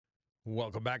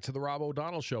Welcome back to the Rob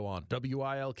O'Donnell Show on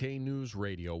WILK News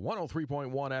Radio, 103.1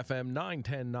 FM,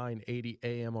 910, 980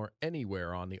 AM, or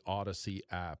anywhere on the Odyssey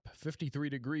app. 53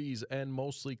 degrees and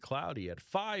mostly cloudy at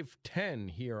 5:10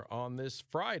 here on this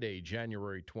Friday,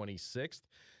 January 26th,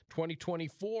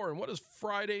 2024. And what does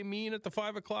Friday mean at the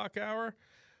 5 o'clock hour?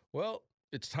 Well,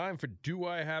 it's time for Do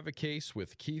I Have a Case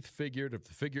with Keith Figured of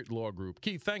the Figured Law Group.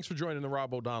 Keith, thanks for joining the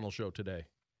Rob O'Donnell Show today.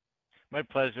 My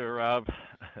pleasure, Rob.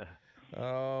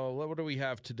 What do we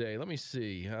have today? Let me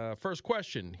see. First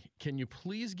question. Can you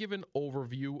please give an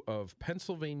overview of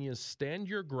Pennsylvania's Stand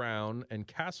Your Ground and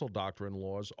Castle Doctrine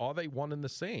laws? Are they one and the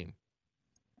same?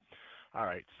 All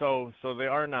right. So they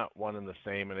are not one and the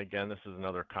same. And again, this is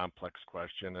another complex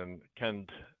question and can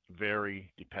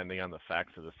vary depending on the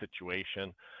facts of the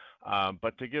situation.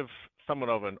 But to give somewhat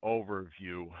of an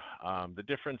overview, the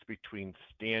difference between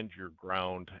Stand Your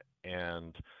Ground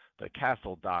and the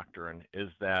Castle Doctrine is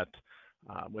that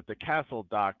with the Castle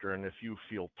Doctrine, if you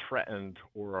feel threatened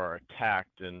or are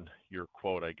attacked in your,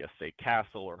 quote, I guess, say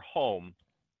castle or home,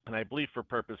 and I believe for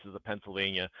purposes of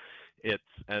Pennsylvania,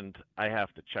 and I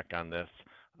have to check on this,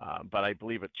 but I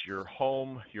believe it's your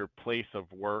home, your place of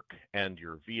work, and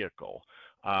your vehicle.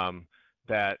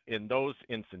 That in those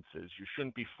instances, you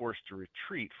shouldn't be forced to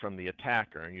retreat from the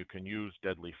attacker, and you can use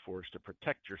deadly force to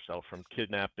protect yourself from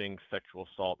kidnapping, sexual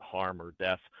assault, harm, or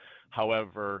death.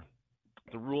 However,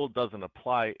 the rule doesn't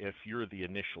apply if you're the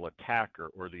initial attacker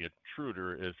or the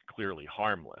intruder is clearly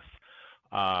harmless.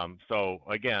 So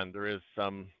again, there is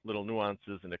some little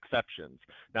nuances and exceptions.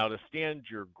 Now, the Stand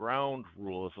Your Ground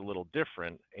rule is a little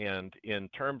different, and in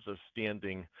terms of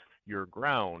standing your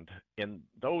ground, in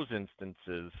those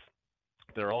instances,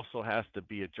 there also has to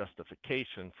be a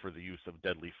justification for the use of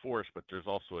deadly force, but there's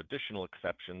also additional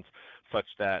exceptions such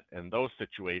that in those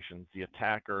situations, the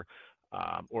attacker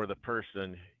or the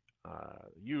person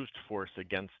used force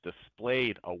against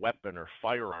displayed a weapon or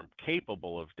firearm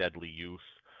capable of deadly use,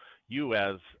 you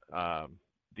as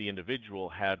the individual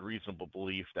had reasonable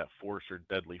belief that force or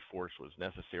deadly force was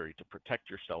necessary to protect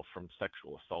yourself from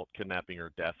sexual assault, kidnapping,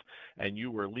 or death, and you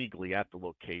were legally at the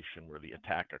location where the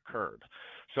attack occurred.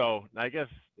 So I guess,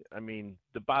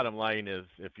 the bottom line is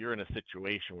if you're in a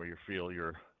situation where you feel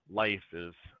your life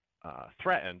is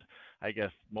threatened, I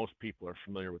guess most people are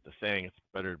familiar with the saying, it's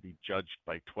better to be judged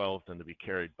by 12 than to be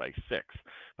carried by 6.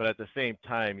 But at the same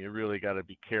time, you really got to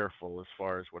be careful as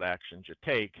far as what actions you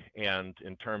take. And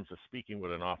in terms of speaking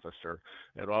with an officer,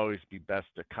 it'd always be best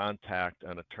to contact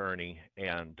an attorney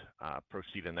and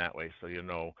proceed in that way so you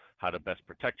know how to best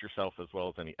protect yourself as well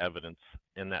as any evidence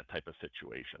in that type of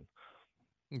situation.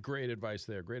 Great advice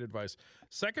there. Great advice.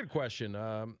 Second question.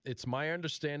 It's my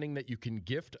understanding that you can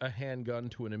gift a handgun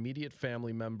to an immediate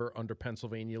family member under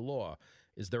Pennsylvania law.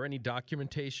 Is there any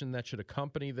documentation that should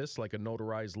accompany this, like a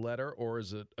notarized letter, or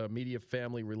is it immediate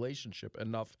family relationship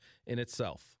enough in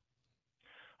itself?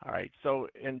 All right. So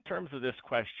in terms of this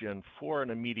question, for an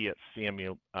immediate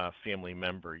family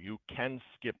member, you can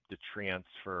skip the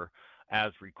transfer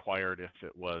as required if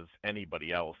it was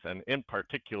anybody else. And in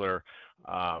particular,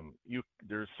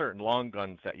 there's certain long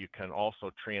guns that you can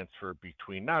also transfer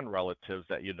between non-relatives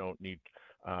that you don't need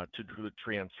to do the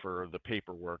transfer of the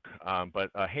paperwork. But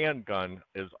a handgun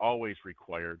is always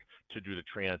required to do the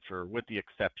transfer with the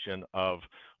exception of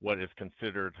what is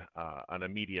considered an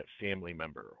immediate family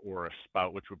member or a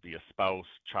spouse, which would be a spouse,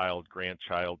 child,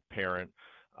 grandchild, parent,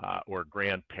 or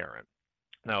grandparent.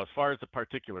 Now, as far as the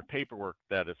particular paperwork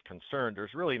that is concerned,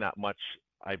 there's really not much,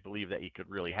 I believe, that you could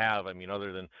really have,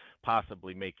 other than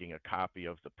possibly making a copy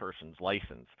of the person's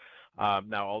license.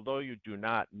 Now, although you do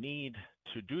not need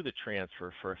to do the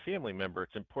transfer for a family member,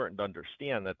 it's important to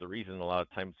understand that the reason a lot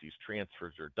of times these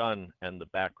transfers are done and the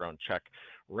background check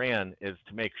ran is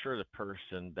to make sure the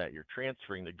person that you're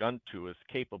transferring the gun to is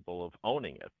capable of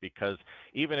owning it. Because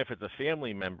even if it's a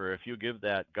family member, if you give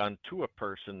that gun to a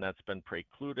person that's been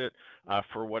precluded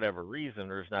for whatever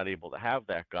reason or is not able to have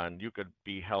that gun, you could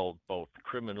be held both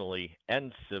criminally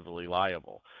and civilly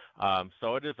liable.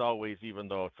 So it is always, even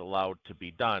though it's allowed to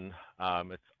be done,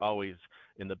 it's always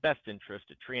in the best interest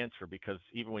to transfer, because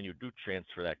even when you do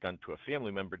transfer that gun to a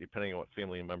family member, depending on what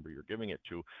family member you're giving it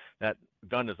to, that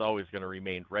gun is always going to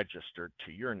remain registered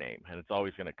to your name, and it's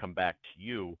always going to come back to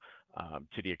you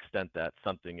to the extent that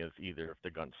something is either if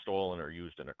the gun's stolen or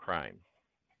used in a crime.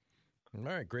 All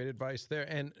right, great advice there.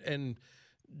 And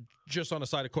just on a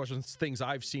side of questions, things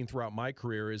I've seen throughout my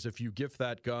career is if you gift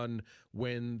that gun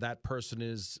when that person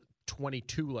is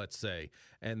 22, let's say,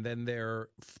 and then they're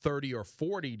 30 or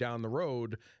 40 down the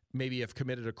road, maybe have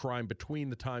committed a crime between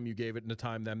the time you gave it and the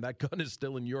time then, that gun is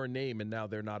still in your name, and now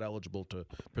they're not eligible to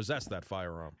possess that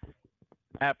firearm.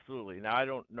 Absolutely. Now, I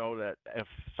don't know that if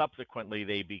subsequently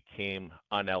they became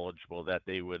uneligible, that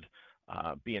they would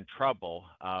be in trouble.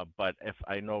 But if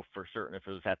I know for certain if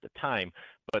it was at the time,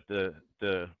 but the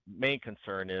main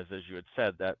concern is, as you had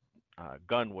said, that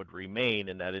gun would remain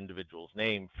in that individual's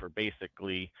name for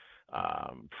basically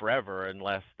forever,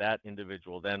 unless that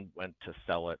individual then went to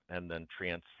sell it and then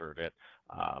transferred it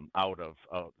out of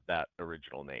that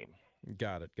original name.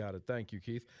 Got it. Got it. Thank you,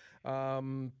 Keith.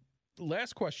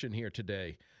 Last question here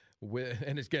today.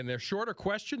 And again, they're shorter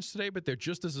questions today, but they're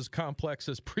just as complex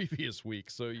as previous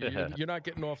weeks. So you're not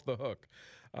getting off the hook.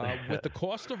 With the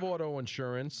cost of auto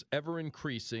insurance ever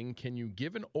increasing, can you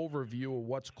give an overview of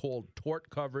what's called tort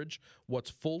coverage, what's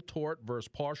full tort versus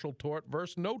partial tort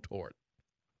versus no tort?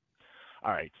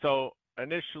 All right. So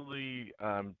initially,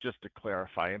 just to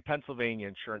clarify, in Pennsylvania,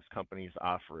 insurance companies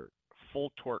offer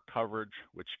full tort coverage,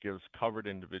 which gives covered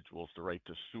individuals the right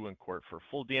to sue in court for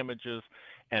full damages,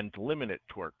 and limited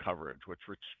tort coverage, which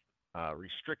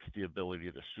restricts the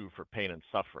ability to sue for pain and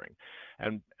suffering.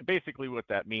 And basically what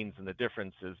that means, and the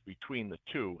difference is between the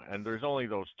two, and there's only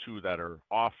those two that are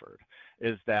offered,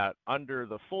 is that under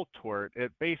the full tort,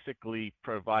 it basically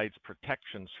provides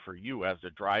protections for you as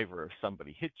a driver if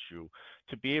somebody hits you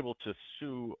to be able to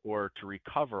sue or to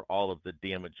recover all of the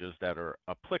damages that are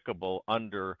applicable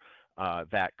under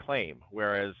that claim.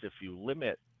 Whereas if you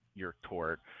limit your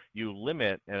tort, you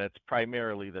limit, and it's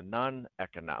primarily the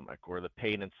non-economic or the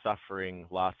pain and suffering,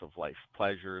 loss of life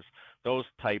pleasures, those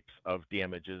types of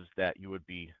damages that you would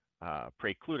be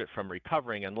precluded from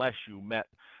recovering unless you met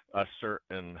a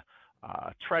certain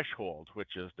threshold,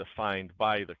 which is defined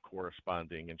by the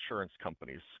corresponding insurance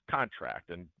company's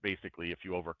contract. And basically, if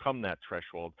you overcome that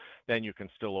threshold, then you can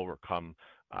still overcome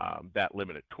that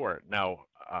limited tort. Now,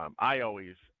 I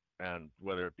always, and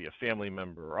whether it be a family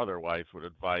member or otherwise, would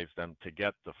advise them to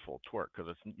get the full tort because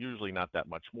it's usually not that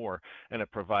much more, and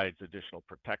it provides additional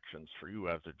protections for you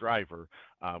as a driver,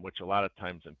 which a lot of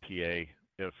times in PA,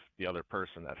 if the other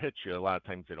person that hits you, a lot of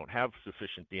times they don't have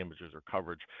sufficient damages or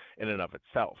coverage in and of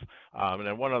itself. And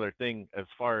then one other thing, as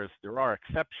far as there are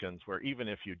exceptions where even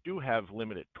if you do have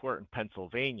limited tort in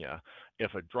Pennsylvania,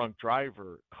 if a drunk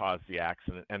driver caused the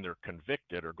accident and they're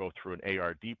convicted or go through an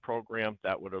ARD program,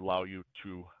 that would allow you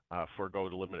to forego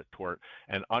the limited tort.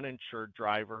 An uninsured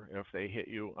driver, if they hit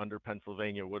you under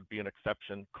Pennsylvania, would be an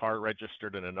exception. Car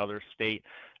registered in another state.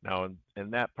 Now,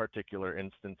 in that particular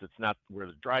instance, it's not where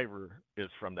the driver is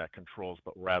from that controls,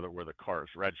 but rather where the car is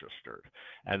registered.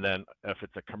 And then if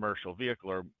it's a commercial vehicle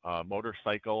or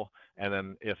motorcycle, and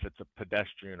then if it's a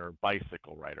pedestrian or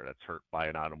bicycle rider that's hurt by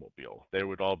an automobile, there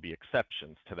would all be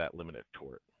exceptions to that limited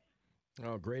tort.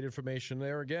 Oh, great information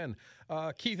there again.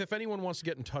 Keith, if anyone wants to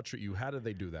get in touch with you, how do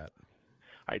they do that?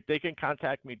 All right, they can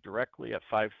contact me directly at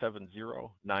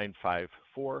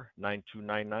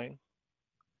 570-954-9299.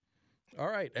 All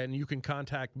right, and you can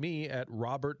contact me at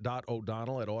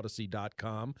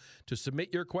robert.o'donnell@audacy.com to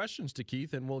submit your questions to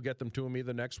Keith, and we'll get them to him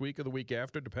either next week or the week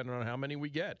after, depending on how many we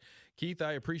get. Keith,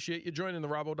 I appreciate you joining the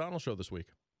Rob O'Donnell Show this week.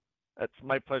 That's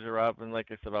my pleasure, Rob, and like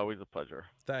I said, always a pleasure.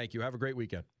 Thank you. Have a great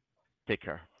weekend. Take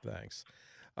care. Thanks.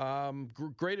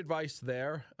 Great advice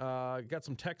there. Got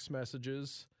some text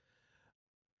messages.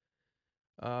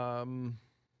 Does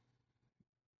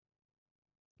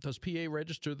PA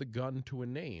register the gun to a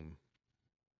name?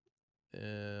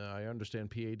 I understand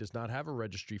PA does not have a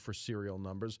registry for serial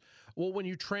numbers. Well, when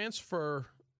you transfer,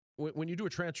 when you do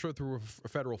a transfer through a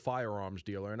federal firearms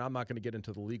dealer, and I'm not going to get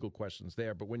into the legal questions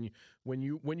there, but when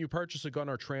you purchase a gun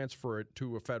or transfer it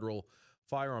to a federal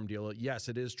firearm dealer, yes,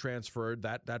 it is transferred.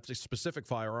 That's a specific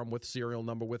firearm with serial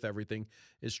number, with everything,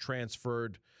 is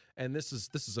transferred. And this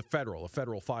is a federal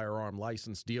firearm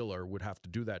licensed dealer would have to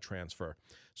do that transfer.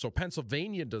 So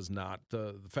Pennsylvania does not.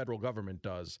 The federal government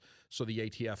does. So the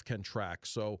ATF can track.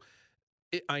 So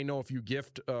I know if you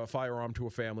gift a firearm to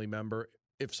a family member,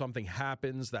 if something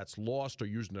happens that's lost or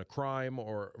used in a crime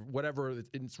or whatever,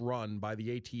 it's run by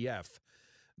the ATF,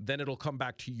 then it'll come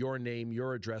back to your name,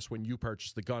 your address when you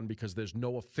purchase the gun, because there's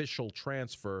no official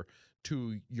transfer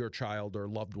to your child or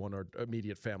loved one or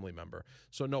immediate family member.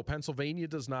 So no, Pennsylvania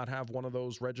does not have one of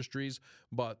those registries,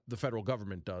 but the federal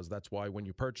government does. That's why when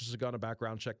you purchase a gun, a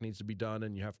background check needs to be done,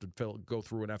 and you have to go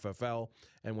through an FFL.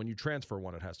 And when you transfer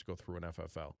one, it has to go through an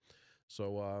FFL.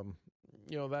 So,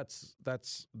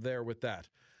 that's there with that.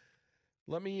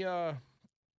 Let me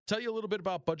tell you a little bit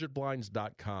about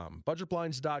budgetblinds.com.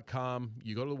 Budgetblinds.com,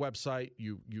 you go to the website,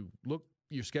 you look,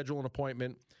 you schedule an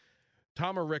appointment.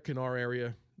 Tom or Rick in our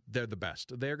area, they're the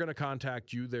best. They're going to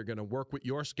contact you. They're going to work with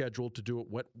your schedule to do it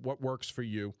what works for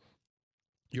you.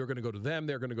 You're going to go to them.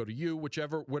 They're going to go to you,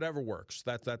 whatever works.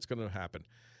 That's going to happen.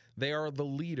 They are the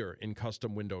leader in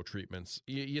custom window treatments.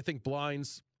 You think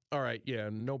blinds, all right, yeah,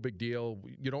 no big deal.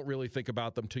 You don't really think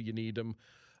about them till you need them.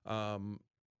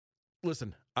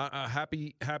 Listen, a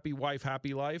happy wife,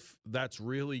 happy life, that's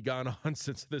really gone on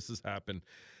since this has happened.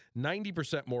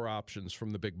 90% more options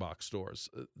from the big box stores.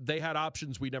 They had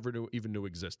options we never even knew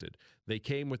existed. They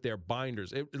came with their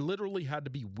binders. It literally had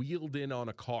to be wheeled in on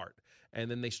a cart.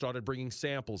 And then they started bringing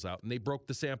samples out, and they broke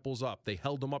the samples up. They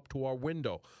held them up to our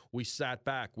window. We sat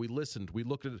back. We listened. We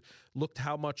looked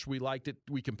how much we liked it.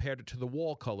 We compared it to the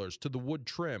wall colors, to the wood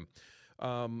trim.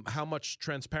 How much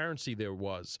transparency there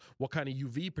was, what kind of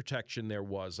UV protection there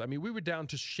was. I mean, we were down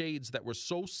to shades that were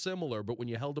so similar, but when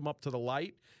you held them up to the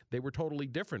light, they were totally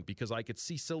different because I could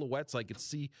see silhouettes, I could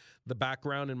see the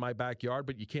background in my backyard,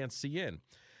 but you can't see in.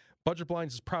 Budget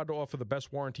Blinds is proud to offer the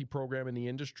best warranty program in the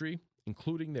industry,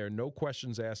 including their no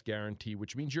questions asked guarantee,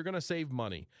 which means you're going to save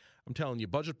money. I'm telling you,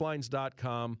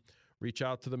 budgetblinds.com. Reach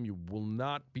out to them. You will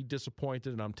not be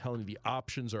disappointed, and I'm telling you, the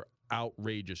options are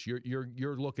outrageous.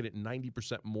 You're looking at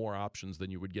 90% more options than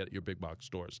you would get at your big box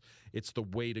stores. It's the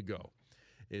way to go.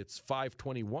 It's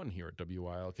 5:21 here at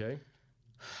WILK.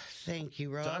 Thank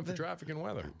you, Rob. Time for traffic and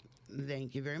weather.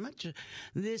 Thank you very much.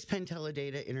 This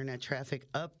PenTeleData Internet Traffic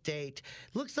Update.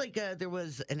 Looks like there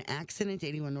was an accident,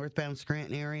 81 northbound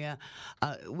Scranton area,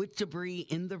 with debris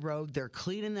in the road. They're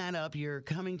cleaning that up. You're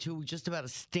coming to just about a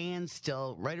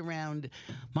standstill right around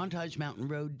Montage Mountain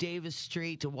Road, Davis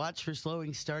Street, to watch for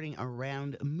slowing starting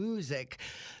around Music.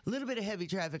 A little bit of heavy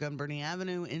traffic on Bernie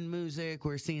Avenue in Music.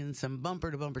 We're seeing some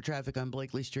bumper-to-bumper traffic on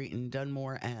Blakely Street and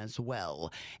Dunmore as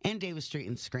well, and Davis Street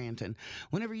in Scranton.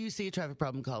 Whenever you see a traffic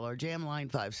problem, call our Jam line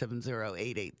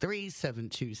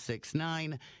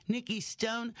 570-883-7269. Nikki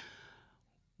Stone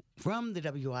from the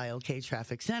WILK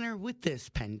Traffic Center with this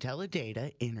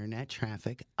PenTeleData Internet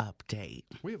Traffic Update.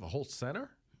 We have a whole center?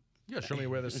 You gotta show me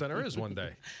where the center is one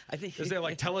day. I think is there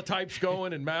like teletypes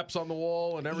going and maps on the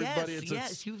wall and everybody?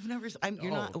 Yes, you've never.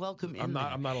 You're not welcome. I'm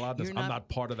not allowed to. I'm not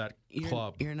part of that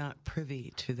club. You're not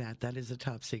privy to that. That is a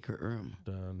top secret room.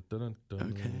 Dun, dun, dun,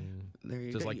 dun. Okay, there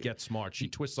you Just go. like Get Smart. She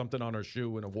twists something on her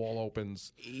shoe and a wall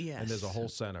opens. Yes, and there's a whole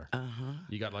center. Uh-huh.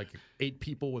 You got like 8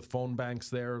 people with phone banks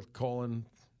there calling.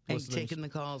 And taking the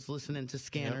calls, listening to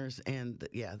scanners, and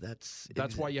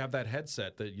that's why you have that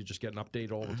headset that you just get an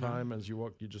update all the time as you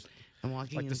walk. You just I'm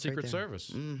walking like the Secret right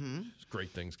Service. Mm-hmm. There's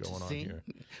great things going on here.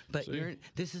 But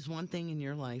this is one thing in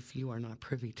your life you are not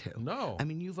privy to. No, I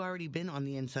mean, you've already been on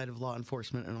the inside of law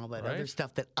enforcement and all that Right? other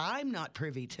stuff that I'm not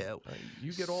privy to.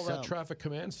 You get all that traffic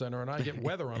command center, and I get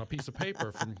weather on a piece of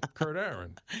paper from Kurt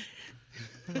Aaron.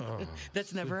 Oh.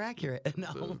 That's never accurate.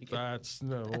 No, that's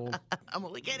no. I'm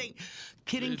only kidding.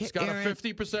 Kidding. It's got Aaron. a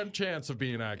 50% chance of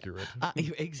being accurate.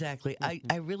 Exactly. I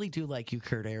really do like you,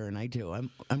 Kurt Aaron. I do.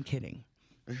 I'm kidding.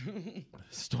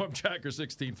 Storm Tracker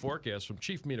 16 forecast from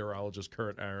Chief Meteorologist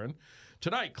Kurt Aaron.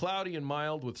 Tonight, cloudy and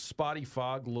mild with spotty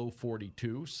fog, low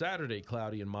 42. Saturday,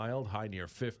 cloudy and mild, high near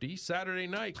 50. Saturday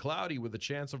night, cloudy with a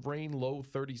chance of rain, low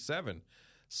 37.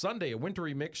 Sunday, a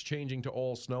wintry mix changing to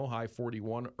all snow, high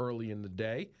 41 early in the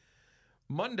day.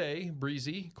 Monday,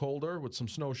 breezy, colder with some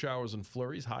snow showers and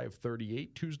flurries, high of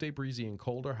 38. Tuesday, breezy and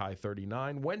colder, high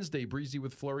 39. Wednesday, breezy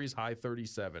with flurries, high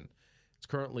 37. It's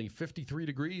currently 53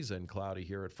 degrees and cloudy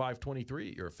here at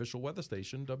 523, your official weather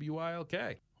station,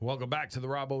 WILK. Welcome back to the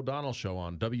Rob O'Donnell Show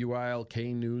on WILK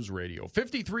News Radio.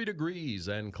 53 degrees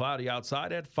and cloudy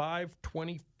outside at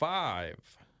 525.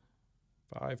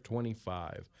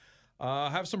 525.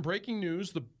 Have some breaking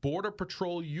news. The Border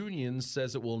Patrol Union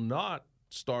says it will not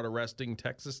start arresting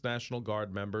Texas National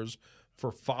Guard members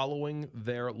for following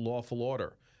their lawful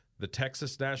order. The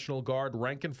Texas National Guard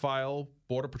rank and file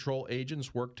Border Patrol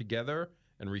agents work together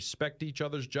and respect each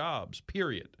other's jobs,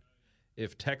 period.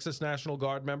 If Texas National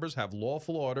Guard members have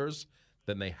lawful orders,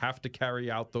 then they have to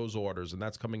carry out those orders. And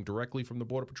that's coming directly from the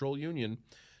Border Patrol Union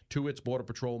to its Border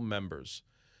Patrol members.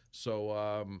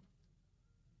 So,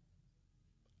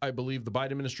 I believe the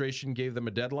Biden administration gave them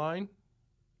a deadline.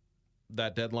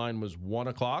 That deadline was 1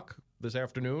 o'clock this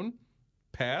afternoon.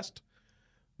 Passed.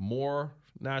 More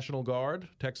National Guard,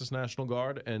 Texas National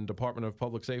Guard, and Department of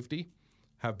Public Safety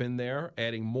have been there,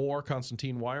 adding more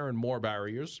Constantine wire and more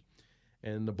barriers.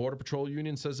 And the Border Patrol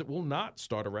Union says it will not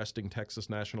start arresting Texas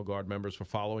National Guard members for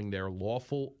following their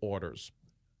lawful orders.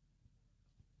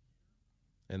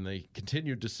 And they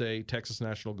continued to say Texas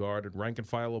National Guard and rank and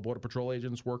file Border Patrol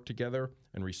agents work together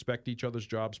and respect each other's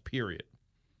jobs, period.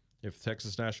 If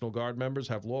Texas National Guard members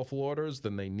have lawful orders,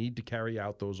 then they need to carry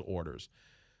out those orders.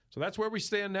 So that's where we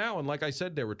stand now. And like I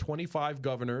said, there were 25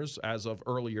 governors as of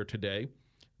earlier today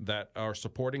that are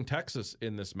supporting Texas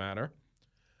in this matter.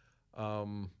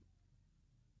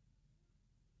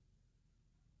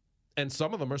 And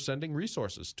some of them are sending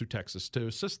resources to Texas to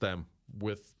assist them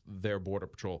with their Border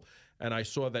Patrol. And I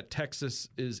saw that Texas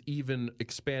is even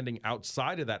expanding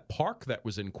outside of that park that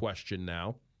was in question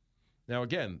now. Now,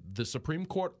 again, the Supreme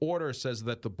Court order says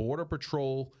that the Border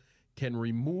Patrol can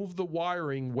remove the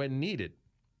wiring when needed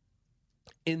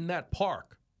in that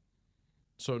park.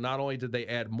 So not only did they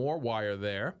add more wire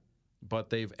there, but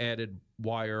they've added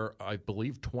wire, I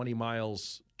believe, 20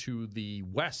 miles to the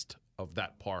west of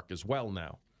that park as well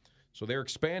now. So they're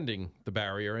expanding the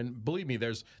barrier. And believe me,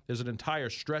 there's an entire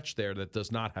stretch there that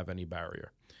does not have any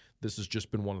barrier. This has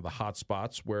just been one of the hot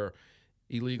spots where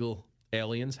illegal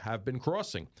aliens have been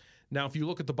crossing. Now, if you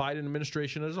look at the Biden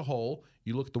administration as a whole,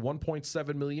 you look at the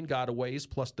 1.7 million gotaways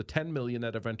plus the 10 million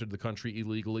that have entered the country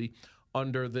illegally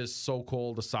under this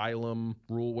so-called asylum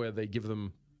rule where they give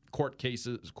them court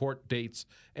dates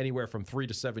anywhere from 3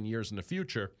 to 7 years in the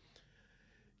future.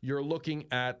 You're looking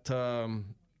at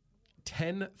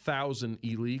 10,000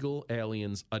 illegal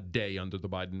aliens a day under the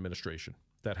Biden administration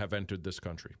that have entered this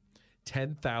country.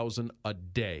 10,000 a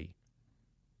day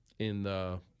in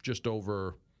the just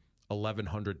over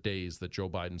 1,100 days that Joe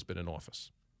Biden's been in office.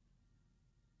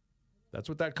 That's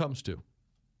what that comes to.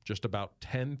 Just about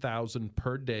 10,000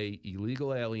 per day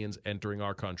illegal aliens entering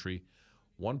our country.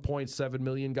 1.7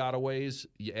 million gotaways.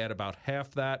 You add about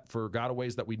half that for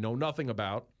gotaways that we know nothing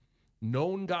about.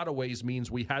 Known gotaways means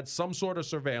we had some sort of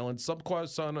surveillance, some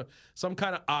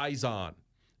kind of eyes on,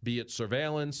 be it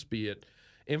surveillance, be it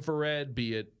infrared,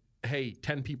 be it, hey,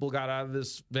 10 people got out of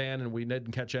this van and we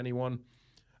didn't catch anyone.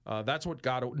 That's what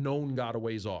known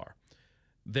gotaways are.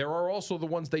 There are also the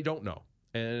ones they don't know,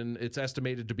 and it's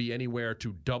estimated to be anywhere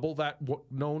to double that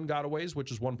known gotaways,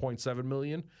 which is 1.7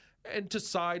 million. And to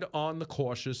side on the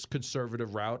cautious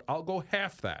conservative route, I'll go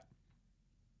half that.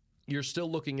 You're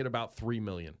still looking at about 3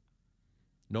 million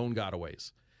known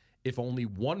gotaways. If only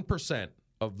 1%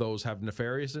 of those have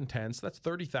nefarious intents, that's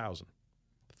 30,000.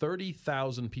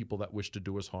 30,000 people that wish to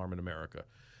do us harm in America.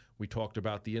 We talked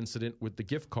about the incident with the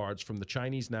gift cards from the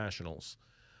Chinese nationals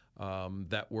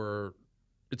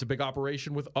it's a big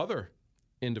operation with other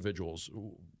individuals.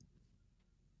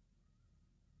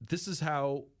 This is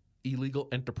how illegal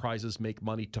enterprises make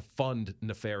money to fund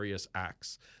nefarious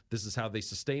acts. This is how they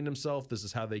sustain themselves. This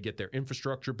is how they get their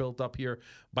infrastructure built up here,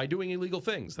 by doing illegal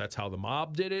things. That's how the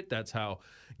mob did it. That's how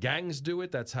gangs do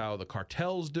it. That's how the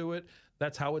cartels do it.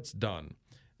 That's how it's done.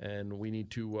 And we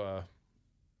need to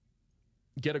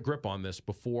get a grip on this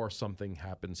before something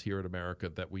happens here in America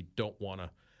that we don't want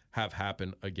to have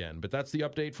happen again. But that's the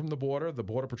update from the border. The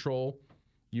Border Patrol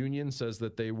Union says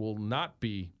that they will not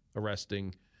be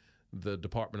arresting the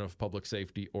Department of Public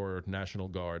Safety or National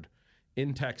Guard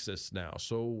in Texas now.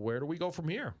 So where do we go from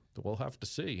here? We'll have to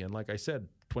see. And like I said,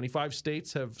 25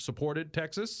 states have supported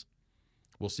Texas.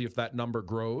 We'll see if that number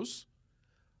grows.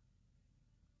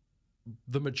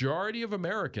 The majority of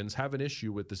Americans have an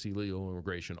issue with this illegal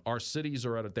immigration. Our cities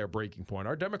are at their breaking point.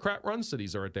 Our Democrat-run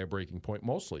cities are at their breaking point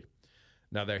mostly.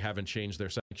 Now, they haven't changed their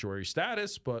sanctuary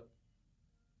status, but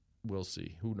we'll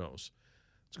see. Who knows?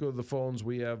 Let's go to the phones.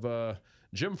 We have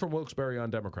Jim from Wilkes-Barre on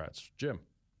Democrats. Jim.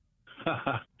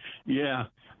 Yeah.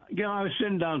 I was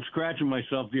sitting down scratching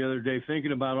myself the other day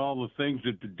thinking about all the things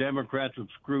that the Democrats have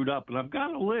screwed up, and I've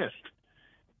got a list,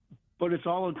 but it's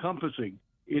all encompassing.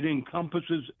 It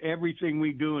encompasses everything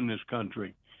we do in this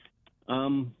country.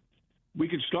 We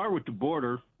could start with the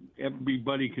border.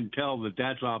 Everybody can tell that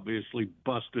that's obviously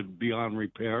busted beyond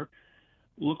repair.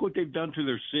 Look what they've done to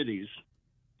their cities.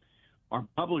 Our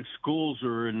public schools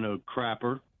are in the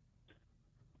crapper.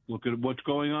 Look at what's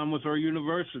going on with our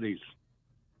universities,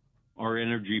 our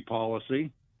energy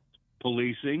policy,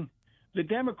 policing. The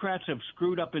Democrats have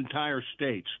screwed up entire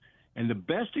states. And the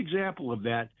best example of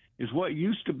that is what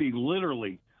used to be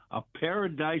literally a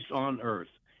paradise on earth.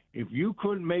 If you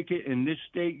couldn't make it in this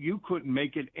state, you couldn't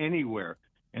make it anywhere.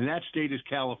 And that state is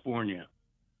California.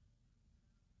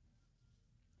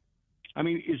 I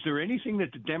mean, is there anything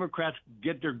that the Democrats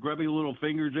get their grubby little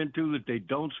fingers into that they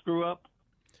don't screw up?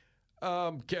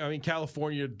 I mean,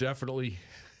 California definitely,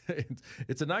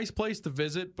 it's a nice place to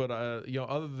visit, but,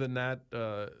 other than that,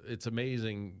 it's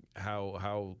amazing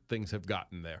how things have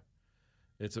gotten there.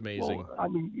 It's amazing. Well, I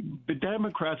mean, the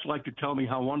Democrats like to tell me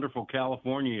how wonderful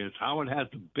California is, how it has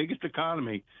the biggest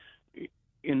economy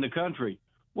in the country.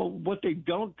 Well, what they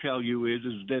don't tell you is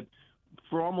that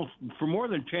for more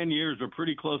than 10 years, or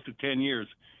pretty close to 10 years,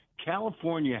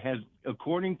 California has,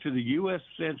 according to the U.S.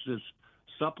 Census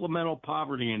Supplemental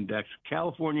Poverty Index,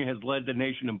 California has led the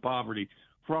nation in poverty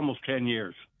for almost 10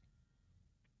 years.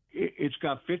 It's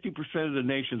got 50% of the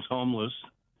nation's homeless.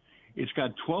 It's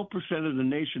got 12% of the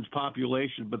nation's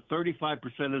population, but 35%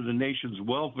 of the nation's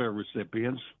welfare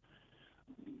recipients.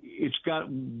 it's got,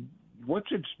 what's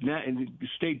its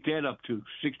state debt up to?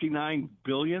 $69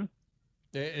 billion?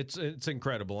 It's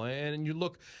incredible. And you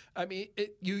look, I mean,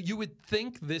 you would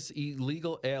think this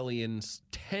illegal aliens,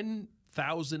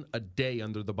 10,000 a day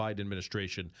under the Biden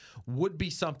administration, would be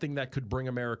something that could bring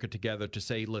America together to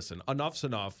say, listen, enough's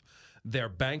enough. They're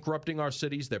bankrupting our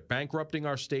cities. They're bankrupting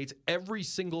our states. Every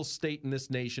single state in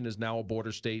this nation is now a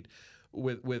border state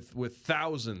with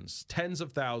thousands, tens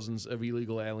of thousands of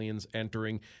illegal aliens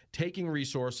entering, taking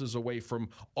resources away from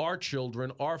our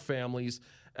children, our families,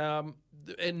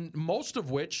 and most of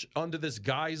which under this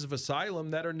guise of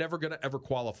asylum that are never going to ever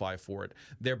qualify for it.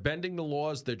 They're bending the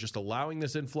laws. They're just allowing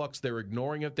this influx. They're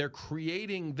ignoring it. They're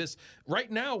creating this.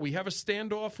 Right now, we have a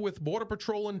standoff with Border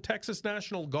Patrol and Texas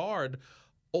National Guard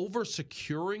over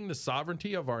securing the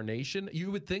sovereignty of our nation.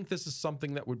 You would think this is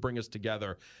something that would bring us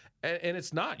together, and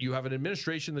it's not. You have an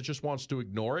administration that just wants to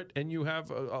ignore it, and you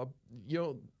have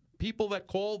people that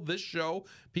call this show,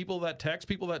 people that text,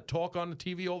 people that talk on the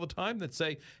TV all the time that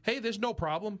say, "Hey, there's no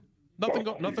problem,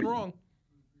 nothing wrong."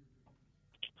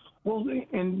 Well,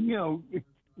 and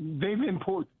they've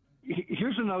imported.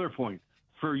 Here's another point.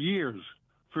 For years,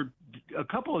 for a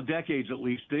couple of decades at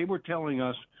least, they were telling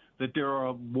us that there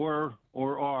were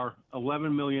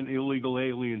 11 million illegal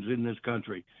aliens in this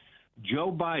country.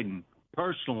 Joe Biden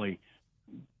personally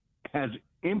has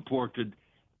imported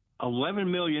 11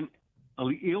 million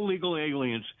illegal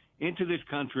aliens into this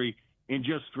country in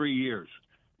just 3 years,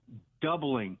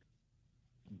 doubling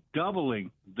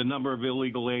the number of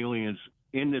illegal aliens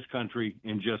in this country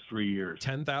in just 3 years.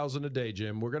 10,000 a day,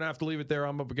 Jim. We're going to have to leave it there.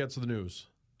 I'm up against the news.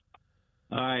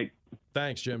 All right.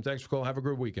 Thanks, Jim. Thanks for calling. Have a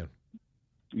good weekend.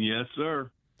 Yes,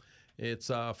 sir. It's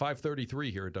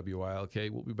 5:33 here at WILK.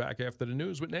 We'll be back after the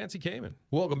news with Nancy Kamen.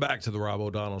 Welcome back to the Rob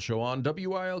O'Donnell Show on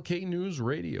WILK News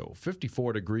Radio.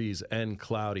 54 degrees and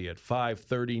cloudy at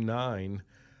 5:39.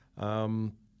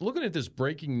 Looking at this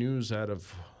breaking news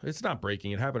it's not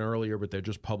breaking, it happened earlier, but they're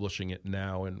just publishing it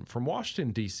now. And from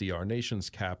Washington, D.C., our nation's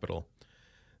capital,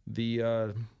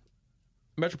 the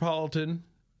Metropolitan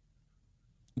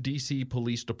D.C.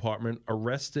 Police Department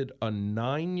arrested a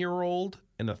 9-year-old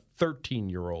and a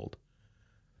 13-year-old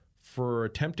for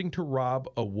attempting to rob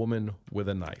a woman with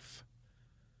a knife.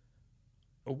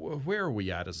 Where are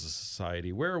we at as a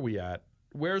society? Where are we at?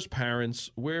 Where's parents?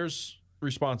 Where's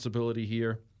responsibility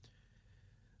here?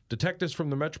 Detectives from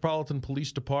the Metropolitan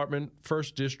Police Department,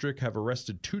 1st District, have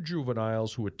arrested 2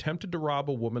 juveniles who attempted to rob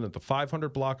a woman at the 500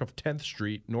 block of 10th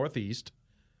Street Northeast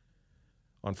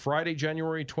on Friday,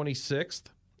 January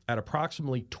 26th at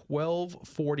approximately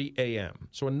 12:40 a.m.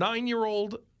 So a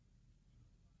 9-year-old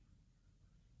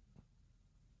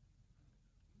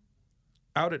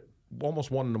out at almost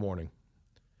 1 in the morning.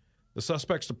 The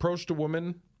suspects approached a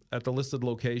woman at the listed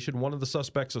location. One of the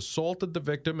suspects assaulted the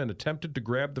victim and attempted to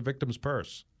grab the victim's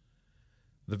purse.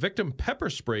 The victim pepper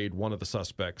sprayed one of the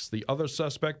suspects. The other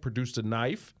suspect produced a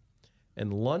knife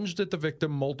and lunged at the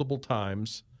victim multiple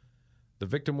times. The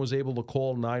victim was able to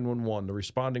call 911. The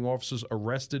responding officers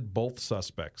arrested both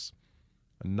suspects,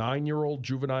 a 9-year-old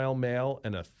juvenile male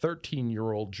and a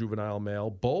 13-year-old juvenile male,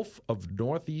 both of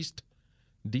Northeast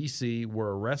D.C.,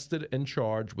 were arrested and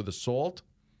charged with assault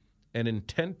and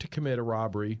intent to commit a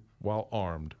robbery while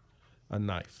armed, a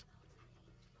knife.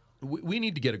 We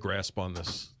need to get a grasp on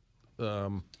this. A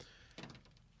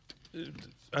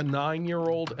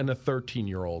 9-year-old and a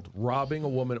 13-year-old robbing a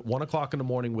woman at 1 o'clock in the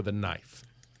morning with a knife.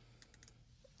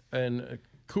 And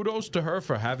kudos to her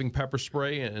for having pepper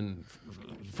spray and,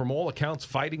 from all accounts,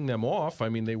 fighting them off. I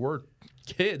mean, they were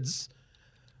kids,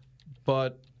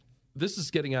 but this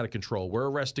is getting out of control. We're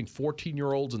arresting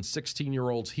 14-year-olds and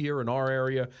 16-year-olds here in our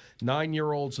area,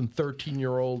 9-year-olds and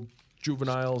 13-year-old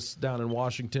juveniles down in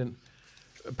Washington.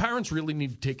 Parents really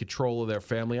need to take control of their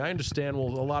family. I understand, well,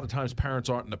 a lot of times parents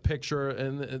aren't in the picture.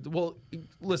 And, well,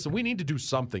 listen, we need to do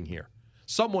something here.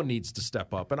 Someone needs to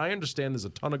step up. And I understand there's a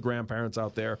ton of grandparents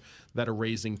out there that are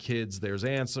raising kids. There's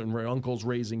aunts and uncles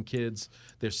raising kids.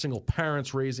 There's single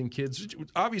parents raising kids.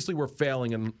 Obviously, we're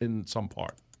failing in some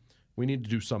part. We need to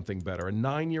do something better. A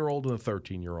 9-year-old and a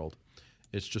 13-year-old.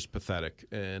 It's just pathetic.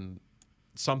 And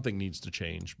something needs to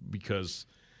change because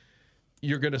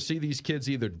you're going to see these kids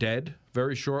either dead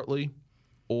very shortly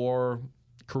or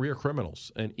career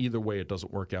criminals. And either way, it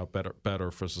doesn't work out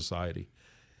better for society.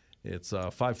 It's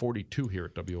 5:42 here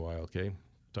at WILK.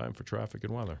 Time for traffic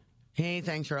and weather. Hey,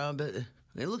 thanks, Rob.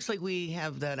 It looks like we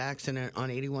have that accident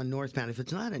on 81 northbound. If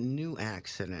it's not a new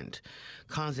accident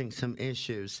causing some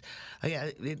issues,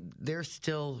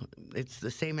 it's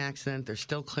the same accident. They're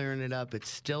still clearing it up. It's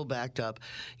still backed up.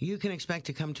 You can expect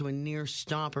to come to a near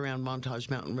stop around Montage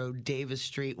Mountain Road, Davis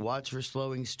Street. Watch for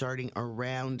slowing starting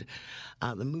around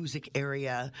the Music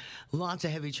area. Lots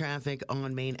of heavy traffic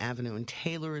on Main Avenue and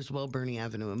Taylor as well. Bernie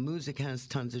Avenue and Music has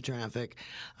tons of traffic.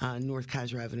 North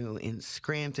Kaiser Avenue in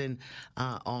Scranton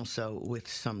also with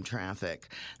some traffic.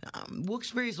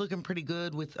 Wilkes-Barre's looking pretty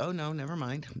good with, oh no, never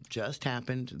mind. Just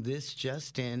happened. This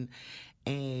just in.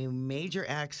 A major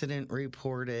accident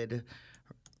reported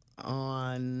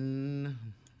on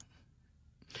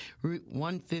Route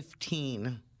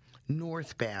 115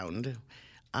 northbound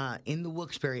in the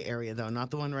Wilkes-Barre area, though,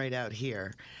 not the one right out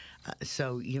here.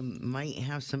 So you might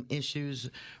have some issues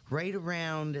right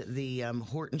around the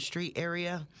Horton Street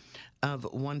area of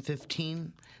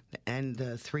 115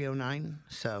 and 309.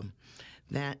 So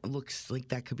that looks like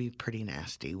that could be pretty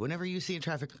nasty. Whenever you see a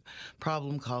traffic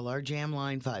problem, call our jam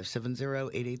line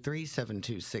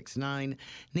 570-883-7269.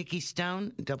 Nikki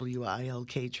Stone,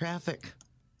 WILK Traffic.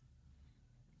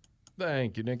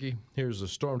 Thank you, Nikki. Here's a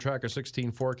Storm Tracker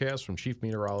 16 forecast from Chief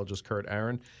Meteorologist Kurt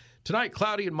Aaron. Tonight,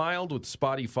 cloudy and mild with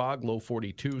spotty fog, low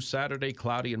 42. Saturday,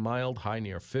 cloudy and mild, high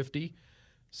near 50.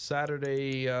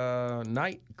 Saturday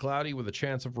night, cloudy with a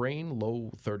chance of rain,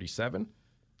 low 37.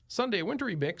 Sunday,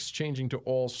 wintry mix, changing to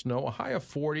all snow, a high of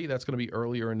 40. That's going to be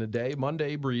earlier in the day.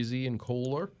 Monday, breezy and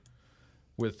cooler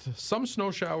with some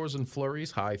snow showers and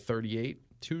flurries, high 38.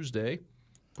 Tuesday,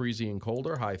 breezy and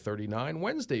colder, high 39.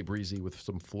 Wednesday, breezy with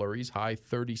some flurries, high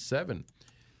 37.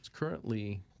 It's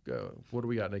currently... what do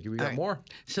we got, Nikki? We got right. more?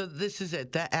 So this is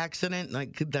it. That accident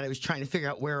that I was trying to figure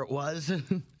out where it was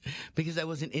because I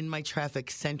wasn't in my traffic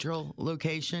central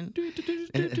location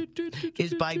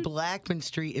is by Blackman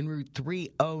Street in Route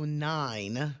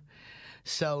 309.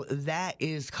 So that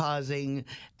is causing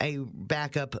a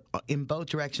backup in both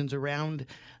directions around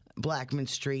Blackman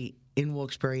Street in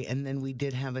Wilkes-Barre, and then we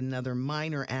did have another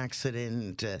minor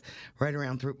accident right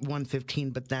around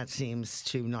 115, but that seems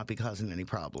to not be causing any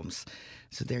problems.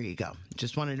 So there you go.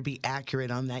 Just wanted to be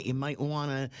accurate on that. You might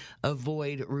want to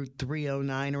avoid Route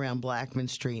 309 around Blackman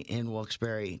Street in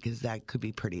Wilkes-Barre because that could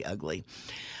be pretty ugly.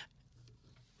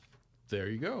 There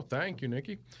you go. Thank you,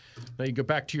 Nikki. Now you go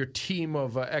back to your team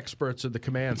of experts at the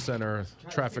Command Center,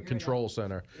 Traffic Control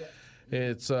Center. Yeah.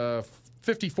 It's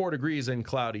 54 degrees and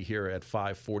cloudy here at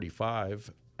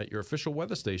 5:45 at your official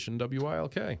weather station,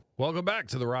 WILK. Welcome back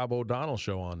to the Rob O'Donnell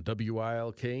Show on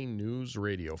WILK News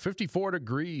Radio. 54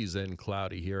 degrees and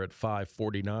cloudy here at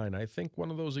 5:49. I think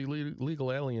one of those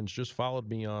illegal aliens just followed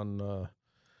me on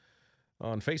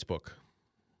Facebook.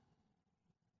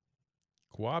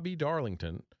 Kwabi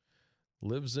Darlington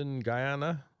lives in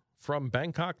Guyana from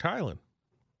Bangkok, Thailand.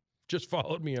 Just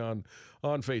followed me on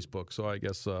Facebook, so I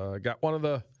guess I got one of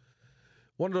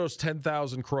those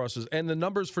 10,000 crosses. And the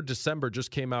numbers for December just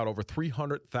came out. Over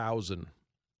 300,000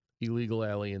 illegal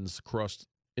aliens crossed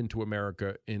into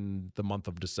America in the month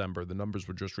of December. The numbers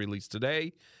were just released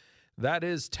today. That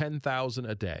is 10,000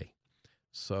 a day.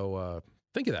 So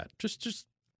think of that. Just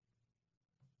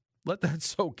let that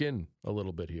soak in a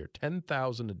little bit here.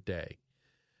 10,000 a day.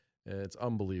 It's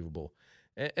unbelievable.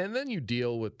 And then you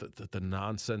deal with the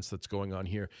nonsense that's going on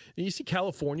here. And you see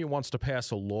California wants to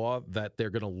pass a law that they're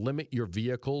going to limit your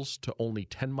vehicles to only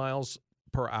 10 miles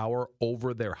per hour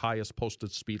over their highest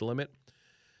posted speed limit.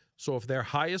 So if their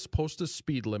highest posted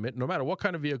speed limit, no matter what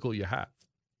kind of vehicle you have,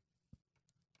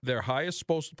 their highest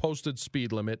posted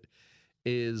speed limit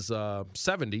is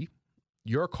 70,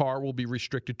 your car will be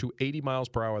restricted to 80 miles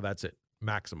per hour. That's it,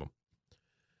 maximum.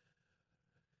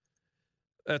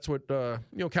 That's what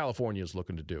California is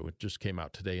looking to do. It just came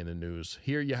out today in the news.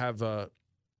 Here you have, and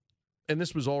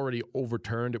this was already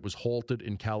overturned. It was halted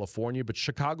in California, but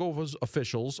Chicago's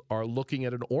officials are looking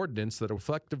at an ordinance that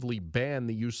effectively ban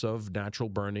the use of natural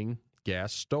burning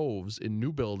gas stoves in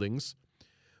new buildings,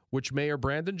 which Mayor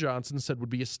Brandon Johnson said would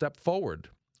be a step forward.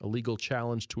 A legal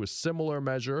challenge to a similar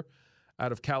measure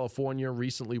out of California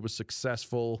recently was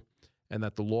successful, and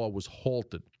that the law was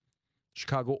halted.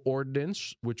 Chicago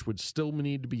ordinance, which would still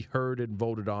need to be heard and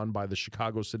voted on by the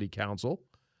Chicago City Council,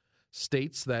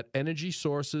 states that energy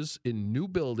sources in new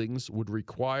buildings would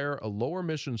require a lower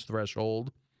emissions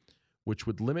threshold, which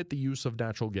would limit the use of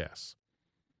natural gas.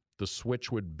 The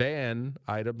switch would ban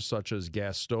items such as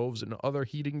gas stoves and other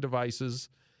heating devices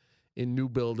in new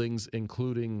buildings,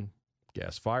 including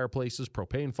gas fireplaces,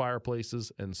 propane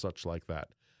fireplaces, and such like that,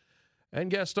 and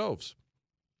gas stoves.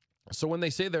 So when they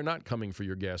say they're not coming for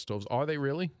your gas stoves, are they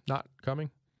really not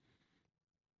coming?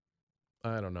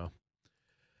 I don't know.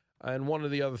 And one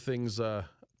of the other things I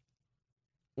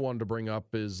wanted to bring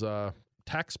up is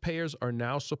taxpayers are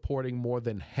now supporting more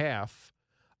than half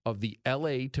of the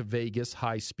L.A. to Vegas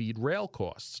high-speed rail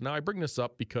costs. Now, I bring this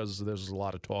up because there's a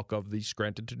lot of talk of the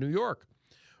Scranton to New York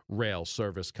rail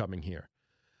service coming here.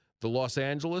 The Los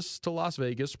Angeles to Las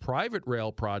Vegas private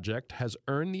rail project has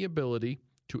earned the ability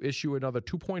to issue another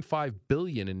 $2.5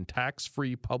 billion in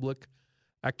tax-free public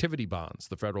activity bonds,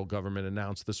 the federal government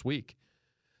announced this week.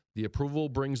 The approval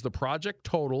brings the project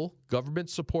total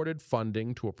government-supported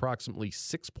funding to approximately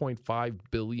 $6.5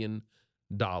 billion.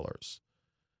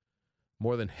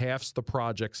 More than half the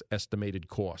project's estimated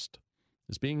cost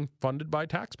is being funded by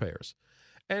taxpayers.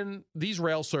 And these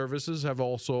rail services have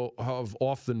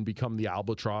often become the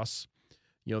albatross.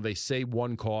 You know, they say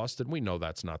one cost, and we know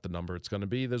that's not the number it's going to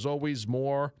be. There's always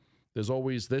more. There's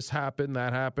always this happened,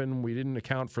 that happened. We didn't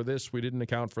account for this. We didn't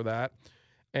account for that.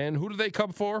 And who do they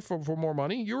come for more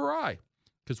money? You or I,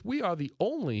 because we are the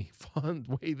only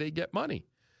way they get money.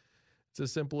 It's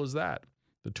as simple as that.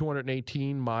 The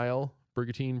 218-mile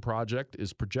Brigantine project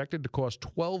is projected to cost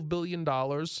 $12 billion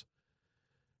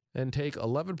and take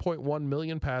 11.1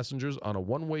 million passengers on a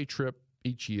one-way trip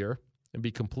each year and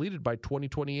be completed by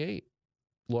 2028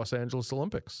 Los Angeles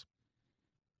Olympics.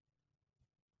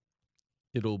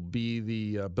 It'll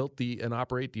be built and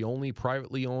operate the only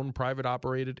privately owned, private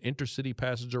operated intercity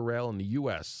passenger rail in the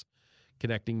U.S.,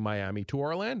 connecting Miami to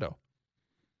Orlando.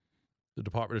 The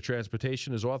Department of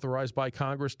Transportation is authorized by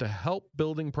Congress to help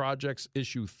building projects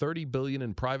issue $30 billion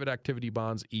in private activity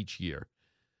bonds each year.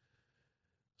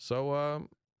 So,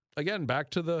 again, back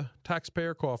to the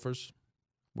taxpayer coffers,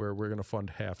 where we're going to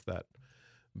fund half that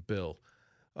bill.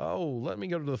 Oh, let me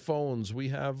go to the phones. We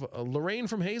have Lorraine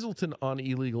from Hazleton on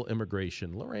illegal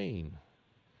immigration. Lorraine.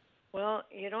 Well,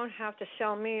 you don't have to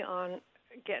sell me on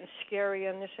getting scary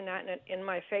and this and that and in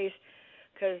my face,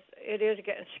 because it is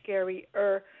getting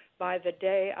scarier by the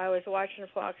day. I was watching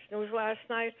Fox News last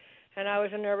night, and I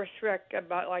was a nervous wreck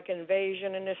about, like,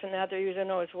 invasion and this and that. They're using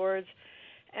those words.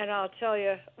 And I'll tell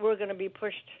you, we're going to be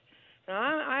pushed. Now,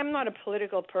 I'm not a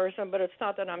political person, but it's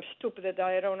not that I'm stupid, that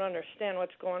I don't understand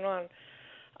what's going on.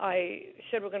 I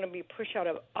said we're going to be pushed out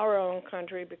of our own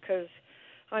country because,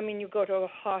 I mean, you go to a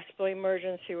hospital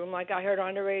emergency room, like I heard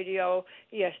on the radio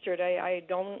yesterday. I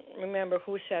don't remember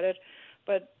who said it,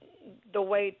 but the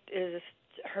wait is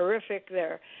horrific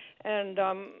there. And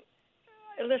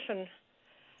listen,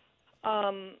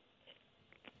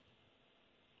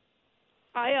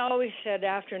 I always said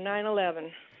after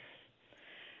 9/11,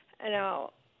 and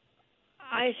now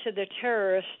I said the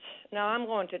terrorists, now I'm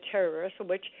going to terrorists,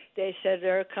 which they said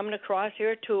they're coming across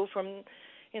here too from,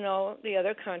 the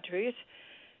other countries.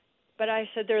 But I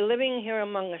said they're living here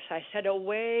among us. I said it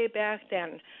way back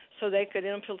then, so they could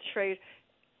infiltrate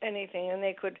anything, and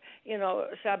they could,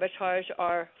 sabotage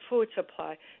our food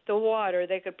supply, the water.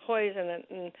 They could poison it,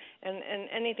 and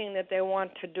anything that they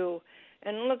want to do.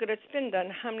 And look, it's been done.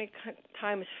 How many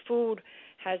times food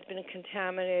has been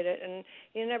contaminated, and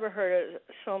you never heard of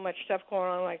so much stuff going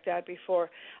on like that before.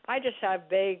 I just have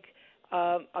vague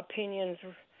opinions,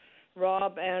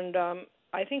 Rob, and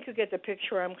I think you get the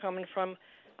picture where I'm coming from.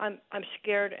 I'm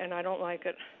scared, and I don't like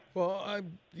it. Well,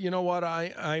 you know what?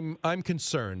 I'm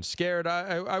concerned. Scared.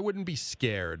 I wouldn't be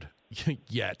scared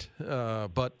yet.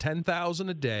 But 10,000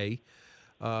 a day.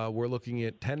 We're looking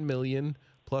at 10 million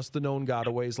plus the known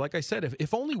gotaways. Like I said,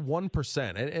 if only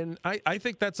 1%, and I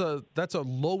think that's a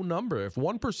low number. If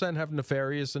 1% have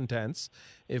nefarious intents,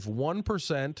 if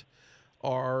 1%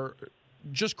 are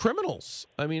just criminals,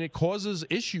 I mean, it causes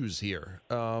issues here.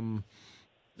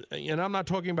 And I'm not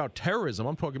talking about terrorism.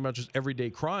 I'm talking about just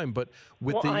everyday crime. But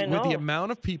with the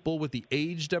amount of people, with the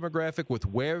age demographic, with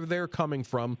where they're coming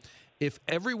from, if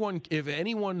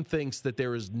anyone thinks that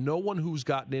there is no one who's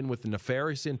gotten in with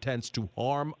nefarious intents to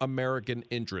harm American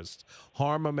interests,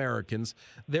 harm Americans,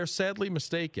 they're sadly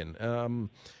mistaken.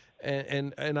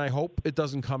 And I hope it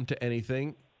doesn't come to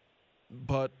anything.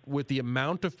 But with the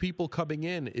amount of people coming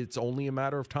in, it's only a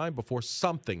matter of time before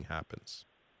something happens.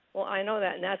 Well, I know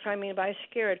that, and that's what I mean by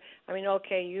scared. I mean,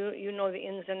 okay, you know the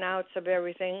ins and outs of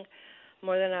everything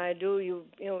more than I do. You've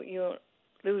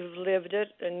lived it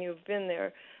and you've been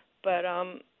there, but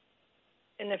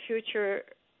in the future,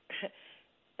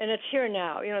 and it's here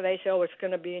now. They say, oh, it's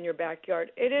going to be in your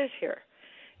backyard. It is here.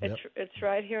 It's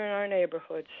right here in our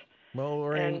neighborhoods. Well,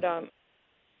 Lorraine, and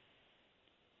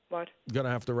what? Gonna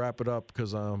have to wrap it up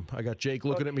because I got Jake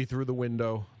looking at me through the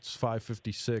window. It's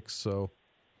 5:56, so.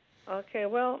 Okay,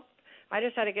 well, I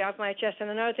just had to get off my chest. And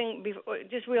another thing,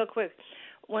 just real quick,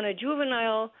 when a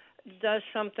juvenile does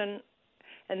something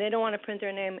and they don't want to print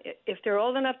their name, if they're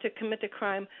old enough to commit the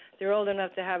crime, they're old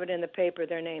enough to have it in the paper,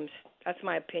 their names. That's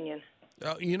my opinion.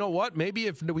 You know what? Maybe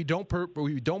if we don't put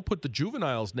the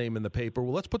juvenile's name in the paper,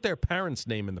 well, let's put their parents'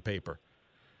 name in the paper.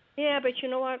 Yeah, but you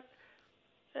know what?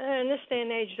 In this day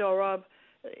and age, though, Rob,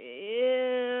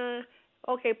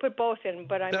 okay, put both in.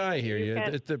 But I hear you.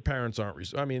 The parents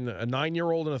aren't. I mean, a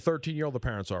 9-year-old and a 13-year-old, the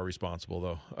parents are responsible,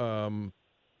 though.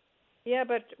 Yeah,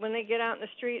 but when they get out in the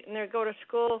street and they go to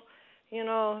school,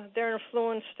 they're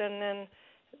influenced, and then.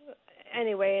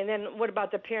 Anyway, and then what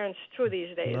about the parents too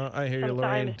these days? No, I hear you,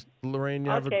 Lorraine. Lorraine,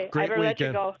 you have a great weekend. Let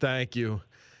you go. Thank you.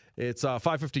 It's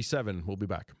 5:57. We'll be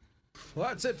back. Well,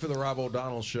 that's it for the Rob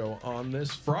O'Donnell Show on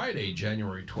this Friday,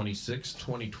 January 26,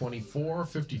 2024.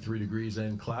 53 degrees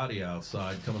and cloudy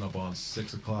outside, coming up on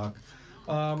 6 o'clock.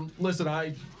 Listen,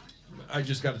 I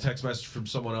just got a text message from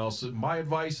someone else. My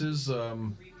advice is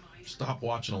stop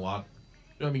watching a lot.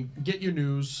 I mean, get your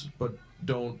news, but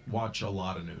don't watch a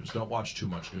lot of news. Don't watch too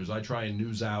much news. I try and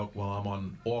news out while I'm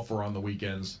on the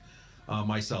weekends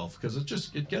myself, because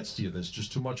it gets to you. There's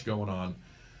just too much going on.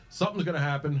 Something's going to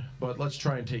happen, but let's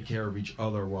try and take care of each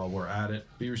other while we're at it.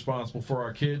 Be responsible for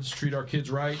our kids. Treat our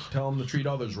kids right. Tell them to treat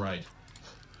others right.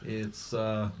 It's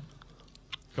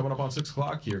coming up on 6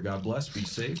 o'clock here. God bless. Be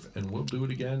safe, and we'll do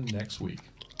it again next week.